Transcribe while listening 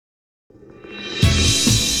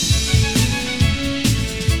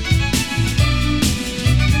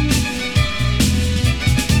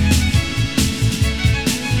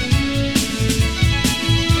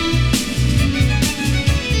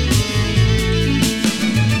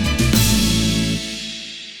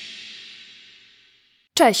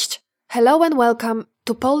Cześć! Hello and welcome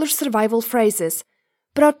to Polish Survival Phrases,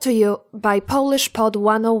 brought to you by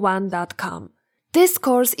PolishPod101.com. This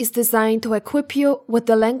course is designed to equip you with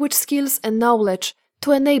the language skills and knowledge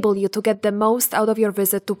to enable you to get the most out of your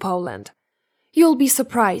visit to Poland. You'll be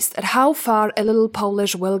surprised at how far a little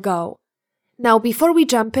Polish will go. Now, before we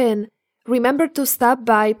jump in, remember to stop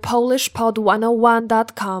by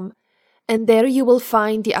PolishPod101.com, and there you will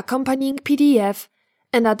find the accompanying PDF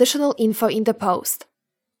and additional info in the post.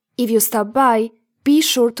 If you stop by, be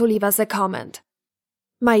sure to leave us a comment.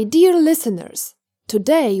 My dear listeners,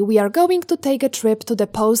 today we are going to take a trip to the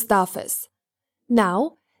post office.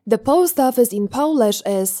 Now, the post office in Polish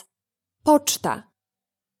is poczta.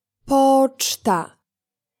 Poczta.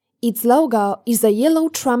 Its logo is a yellow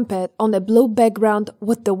trumpet on a blue background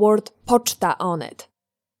with the word poczta on it.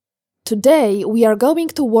 Today we are going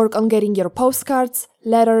to work on getting your postcards,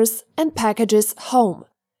 letters, and packages home.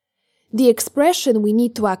 The expression we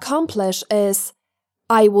need to accomplish is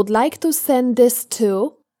I would like to send this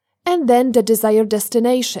to, and then the desired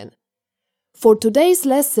destination. For today's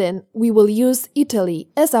lesson, we will use Italy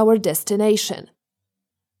as our destination.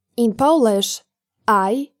 In Polish,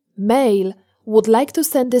 I, mail, would like to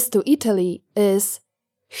send this to Italy is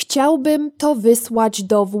Chciałbym to wysłać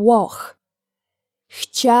do Włoch.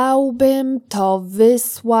 Chciałbym to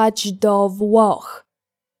wysłać do Włoch.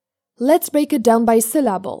 Let's break it down by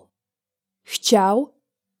syllable.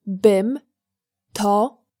 Chciałbym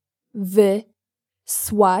to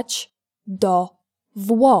wysłać do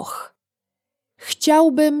Włoch.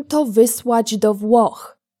 Chciałbym to wysłać do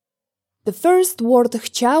Włoch. The first word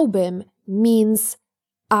chciałbym means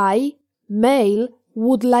I, mail,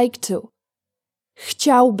 would like to.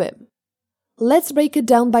 Chciałbym. Let's break it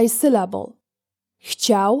down by syllable.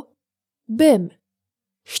 Chciałbym.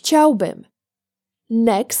 Chciałbym.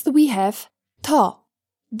 Next we have to,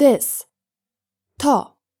 this.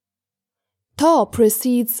 To. To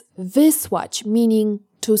precedes wysłać, meaning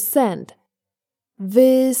to send.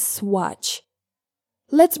 Wysłać.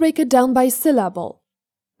 Let's break it down by syllable.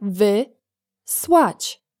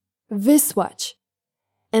 Wysłać. Wysłać.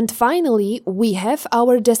 And finally, we have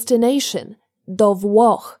our destination, do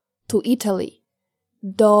Włoch, to Italy.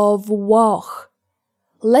 Do Włoch.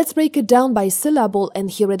 Let's break it down by syllable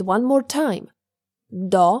and hear it one more time.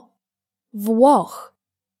 Do Włoch.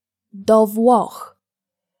 Do Włoch.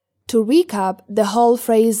 To recap, the whole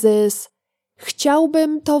phrase is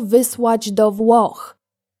Chciałbym to wysłać do Włoch.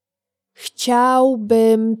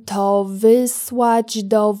 Chciałbym to wysłać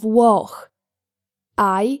do Włoch.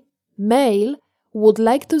 I, mail, would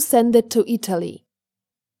like to send it to Italy.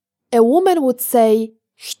 A woman would say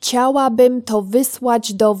Chciałabym to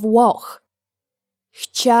wysłać do Włoch.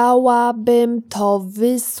 Chciałabym to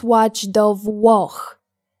wysłać do Włoch.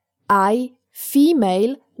 I,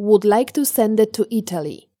 female, would like to send it to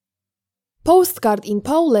Italy. Postcard in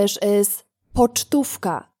Polish is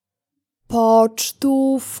pocztówka.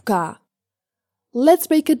 Pocztówka. Let's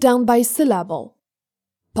break it down by syllable.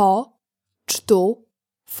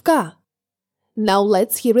 Pocztówka. Now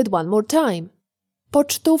let's hear it one more time.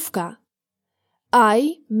 Pocztówka.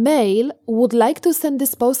 I, mail, would like to send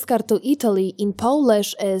this postcard to Italy in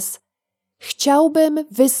Polish is Chciałbym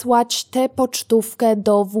wysłać tę pocztówkę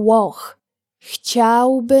do Włoch.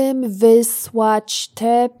 Chciałbym wysłać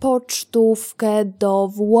tę pocztówkę do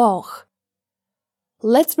Włoch.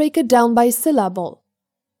 Let's break it down by syllable.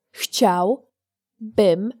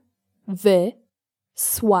 Chciałbym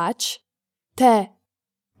wysłać tę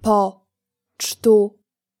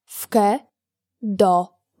pocztówkę do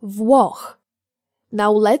Włoch.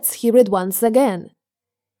 Now let's hear it once again.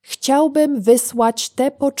 Chciałbym wysłać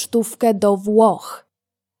tę pocztówkę do Włoch.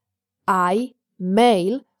 I,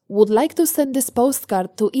 mail, would like to send this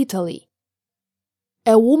postcard to Italy.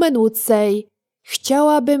 A woman would say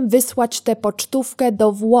Chciałabym wysłać tę pocztówkę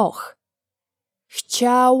do Włoch.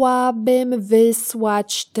 Chciałabym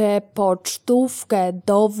wysłać tę pocztówkę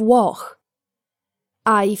do Włoch.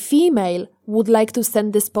 I, female, would like to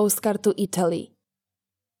send this postcard to Italy.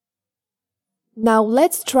 Now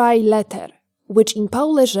let's try letter, which in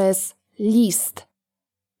Polish is list.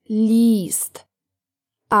 List.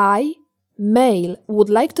 I, mail, would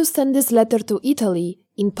like to send this letter to Italy.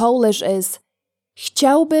 In Polish is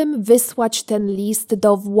Chciałbym wysłać ten list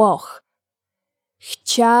do Włoch.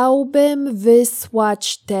 Chciałbym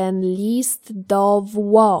wysłać ten list do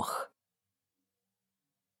Włoch.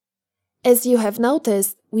 As you have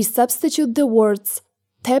noticed, we substitute the words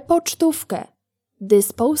tę pocztówkę,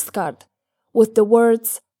 this postcard, with the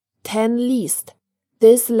words ten list,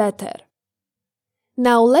 this letter.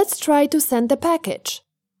 Now let's try to send a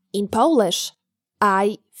package. In Polish,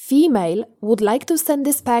 I, female, would like to send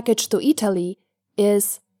this package to Italy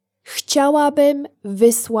is chciałabym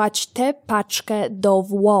wysłać tę paczkę do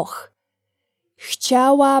Włoch.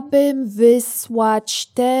 Chciałabym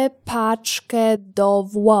wysłać tę paczkę do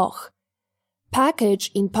Włoch. Package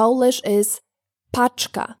in Polish is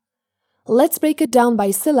paczka. Let's break it down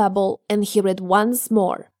by syllable and hear it once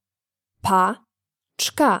more.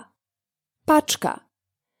 Pa-czka. Paczka.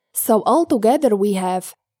 So all together we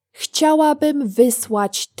have chciałabym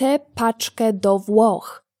wysłać tę paczkę do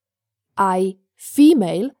Włoch. I,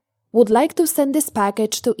 female, would like to send this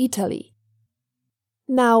package to Italy.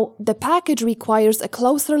 Now, the package requires a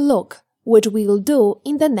closer look, which we will do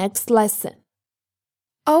in the next lesson.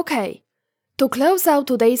 Okay, to close out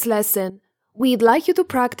today's lesson, we'd like you to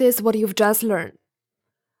practice what you've just learned.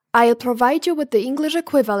 I'll provide you with the English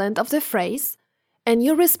equivalent of the phrase, and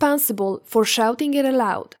you're responsible for shouting it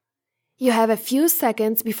aloud. You have a few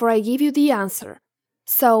seconds before I give you the answer.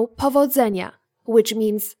 So, powodzenia, which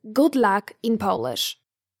means good luck in Polish.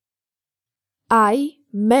 I,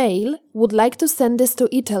 male, would like to send this to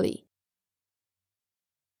Italy.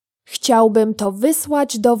 Chciałbym to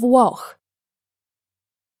wysłać do Włoch.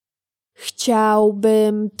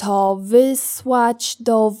 Chciałbym to wysłać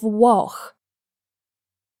do Włoch.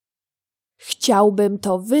 Chciałbym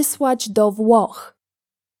to wysłać do Włoch.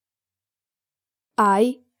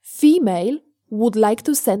 I, female, would like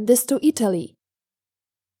to send this to Italy.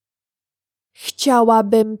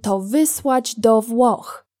 Chciałabym to wysłać do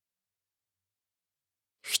Włoch.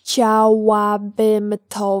 Chciałabym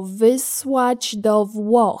to wysłać do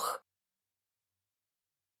Włoch.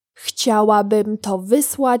 Chciałabym to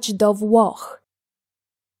wysłać do Włoch.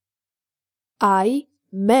 I,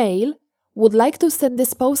 male, would like to send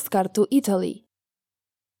this postcard to Italy.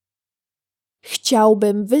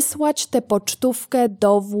 Chciałbym wysłać tę pocztówkę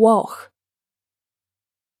do Włoch.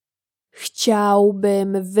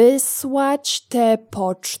 Chciałbym wysłać tę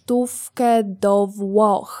pocztówkę do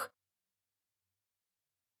Włoch.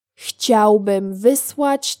 Chciałbym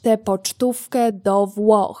wysłać tę pocztówkę do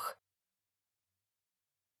Włoch.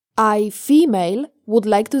 I, female, would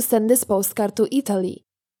like to send this postcard to Italy.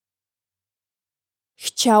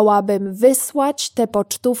 Chciałabym wysłać tę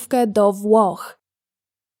pocztówkę do Włoch.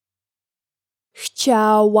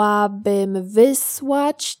 Chciałabym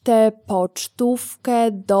wysłać tę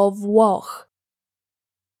pocztówkę do Włoch.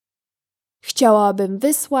 Chciałabym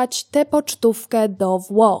wysłać tę pocztówkę do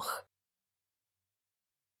Włoch.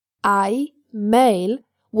 I, male,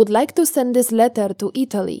 would like to send this letter to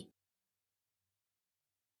Italy.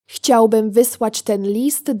 Chciałbym wysłać ten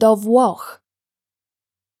list do Włoch.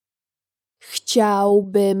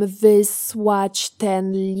 Chciałbym wysłać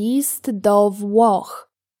ten list do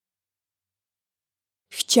Włoch.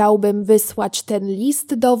 Chciałbym wysłać ten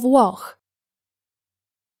list do Włoch.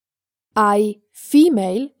 I,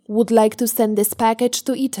 female, would like to send this package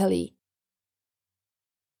to Italy.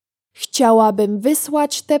 Chciałabym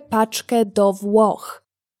wysłać tę paczkę do Włoch.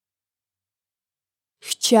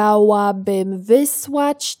 Chciałabym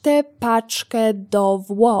wysłać tę paczkę do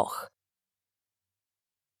Włoch.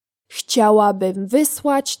 Chciałabym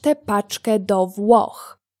wysłać tę paczkę do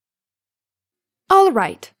Włoch. All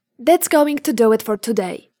right, that's going to do it for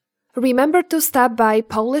today. Remember to stop by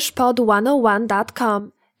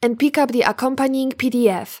polishpod101.com and pick up the accompanying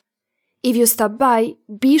PDF. If you stop by,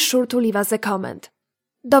 be sure to leave us a comment.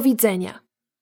 Do widzenia.